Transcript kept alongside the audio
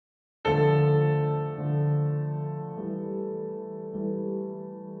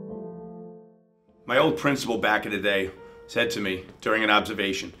My old principal back in the day said to me during an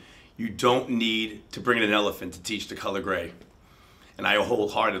observation, "You don't need to bring in an elephant to teach the color gray." And I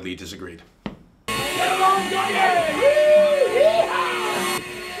wholeheartedly disagreed.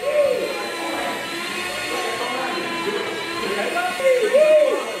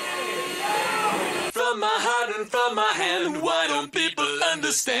 From my heart and from my hand, why don't people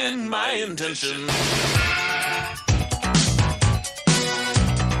understand my intention?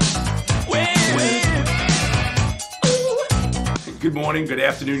 Good morning, good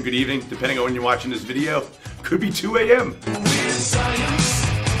afternoon, good evening, depending on when you're watching this video. Could be 2 a.m.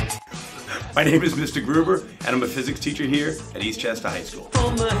 My name is Mr. Gruber, and I'm a physics teacher here at East Chester High School.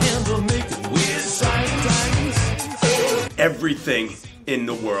 Everything in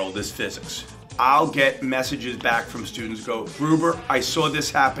the world is physics. I'll get messages back from students go, "Gruber, I saw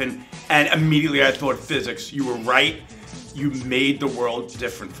this happen, and immediately I thought physics. You were right. You made the world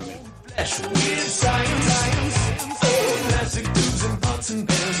different for me."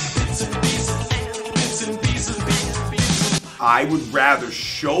 I would rather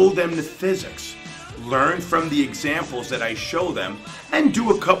show them the physics, learn from the examples that I show them, and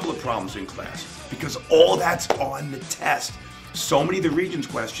do a couple of problems in class, because all that's on the test. So many of the Regents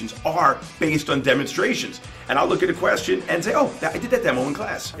questions are based on demonstrations. And I'll look at a question and say, "Oh, I did that demo in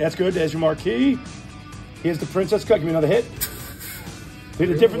class." That's good. There's your marquee. Here's the princess cut. Give me another hit. See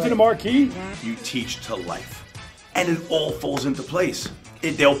the difference in the marquee? You teach to life, and it all falls into place.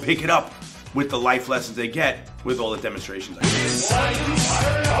 They'll pick it up with the life lessons they get with all the demonstrations I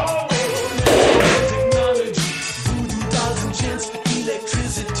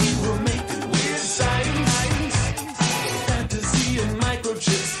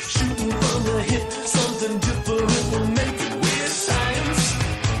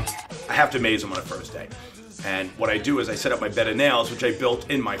I have to amaze them on the first day. And what I do is I set up my bed of nails, which I built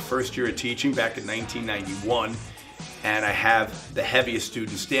in my first year of teaching back in 1991, and I have the heaviest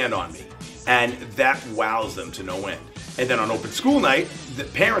students stand on me. And that wows them to no end. And then on open school night, the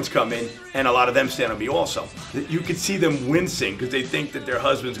parents come in, and a lot of them stand on me also. You can see them wincing because they think that their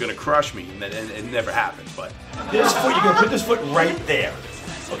husband's gonna crush me, and it never happens. But this foot, you're gonna put this foot right there.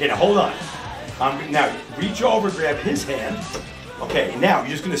 Okay, now hold on. Now reach over, grab his hand. Okay, now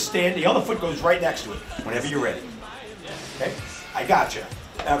you're just gonna stand, the other foot goes right next to it, whenever you're ready. Okay, I gotcha.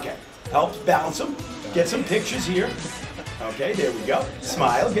 Okay, helps balance them. Get some pictures here. Okay, there we go.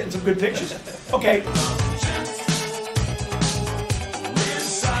 Smile, getting some good pictures. Okay.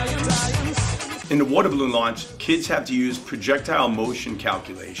 In the water balloon launch, kids have to use projectile motion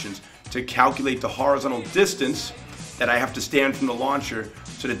calculations to calculate the horizontal distance that I have to stand from the launcher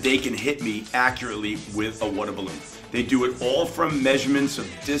so that they can hit me accurately with a water balloon. They do it all from measurements of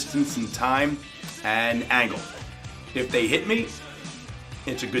distance and time and angle. If they hit me,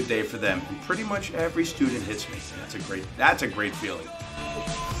 it's a good day for them. And pretty much every student hits me. That's a great feeling.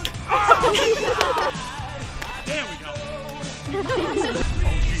 There we go.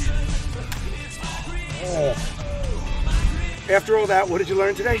 Oh. After all that, what did you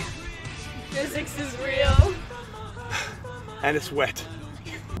learn today? Physics is real. And it's wet.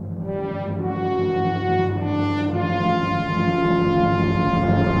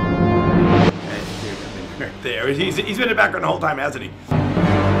 There, he's been in the background the whole time, hasn't he?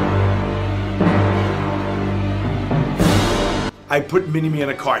 I put Mini-Me in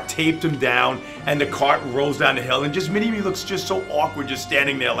a cart, taped him down, and the cart rolls down the hill, and just Mini-Me looks just so awkward just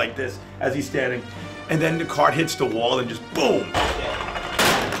standing there like this as he's standing. And then the cart hits the wall and just boom!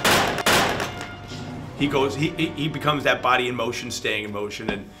 He becomes that body in motion, staying in motion,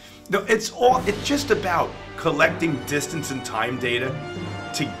 and no, it's just about collecting distance and time data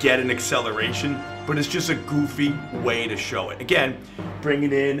to get an acceleration, but it's just a goofy way to show it. Again,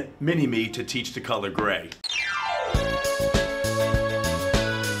 bringing in Mini-Me to teach the color gray.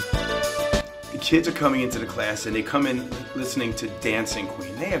 The kids are coming into the class and they come in listening to Dancing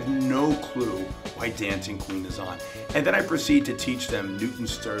Queen. They have no clue why Dancing Queen is on. And then I proceed to teach them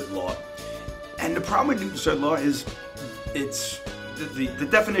Newton's third law. And the problem with Newton's third law is the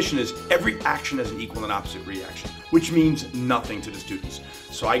definition is every action has an equal and opposite reaction, which means nothing to the students.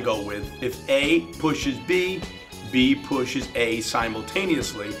 So I go with, if A pushes B, B pushes A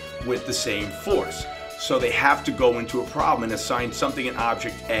simultaneously with the same force. So they have to go into a problem and assign something an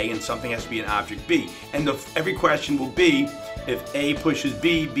object A and something has to be an object B. And every question will be, if A pushes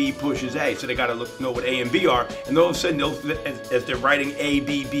B, B pushes A. So they got to know what A and B are. And all of a sudden, as they're writing A,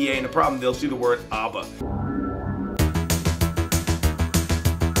 B, B, A in the problem, they'll see the word ABBA.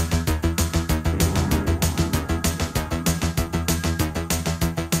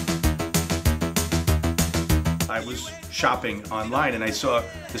 I was shopping online and I saw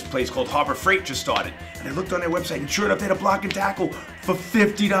this place called Harbor Freight just started. And I looked on their website and sure enough, they had a block and tackle for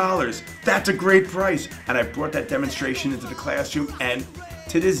 $50. That's a great price. And I brought that demonstration into the classroom, and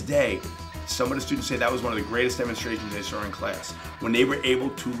to this day, some of the students say that was one of the greatest demonstrations they saw in class. When they were able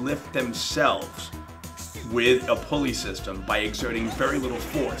to lift themselves with a pulley system by exerting very little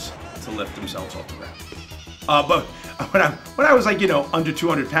force to lift themselves off the ground. But when I was like, under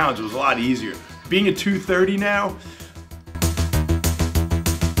 200 pounds, it was a lot easier. Being at 230 now,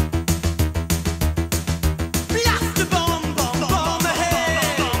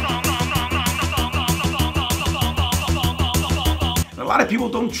 a lot of people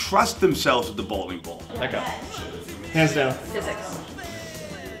don't trust themselves with the bowling ball. Let go. Hands down. Physics.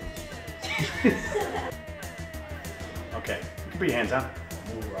 Okay. You can put your hands down.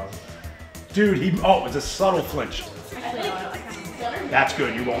 Dude, it's a subtle flinch. That's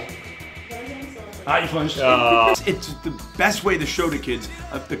good, you won't. You flinched. It's the best way to show the kids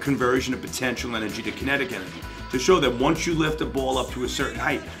the conversion of potential energy to kinetic energy. To show that once you lift a ball up to a certain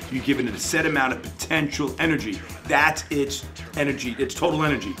height, you give it a set amount of potential energy. That's its energy, its total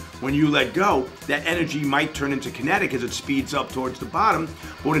energy. When you let go, that energy might turn into kinetic as it speeds up towards the bottom,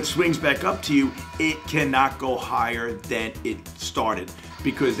 but when it swings back up to you, it cannot go higher than it started,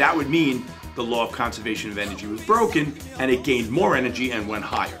 because that would mean the law of conservation of energy was broken and it gained more energy and went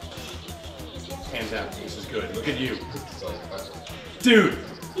higher. Hands down. This is good. Look at you. Dude,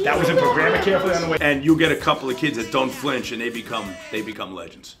 that wasn't programmed carefully on the way. And you'll get a couple of kids that don't flinch and they become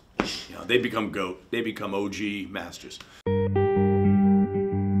legends. They become GOAT. They become OG masters.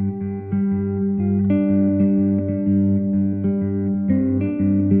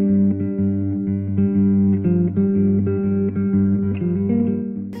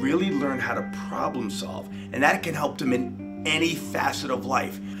 Really learn how to problem solve, and that can help them in any facet of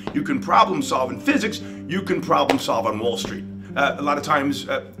life. You can problem solve in physics, you can problem solve on Wall Street. A lot of times,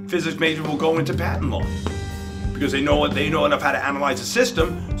 physics majors will go into patent law because they know enough how to analyze a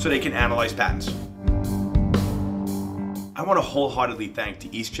system so they can analyze patents. I want to wholeheartedly thank the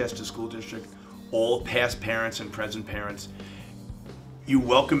Eastchester School District, all past parents and present parents. You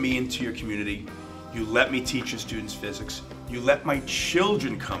welcome me into your community. You let me teach your students physics. You let my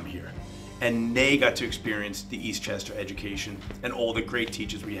children come here, and they got to experience the Eastchester education and all the great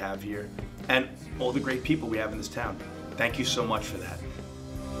teachers we have here and all the great people we have in this town. Thank you so much for that.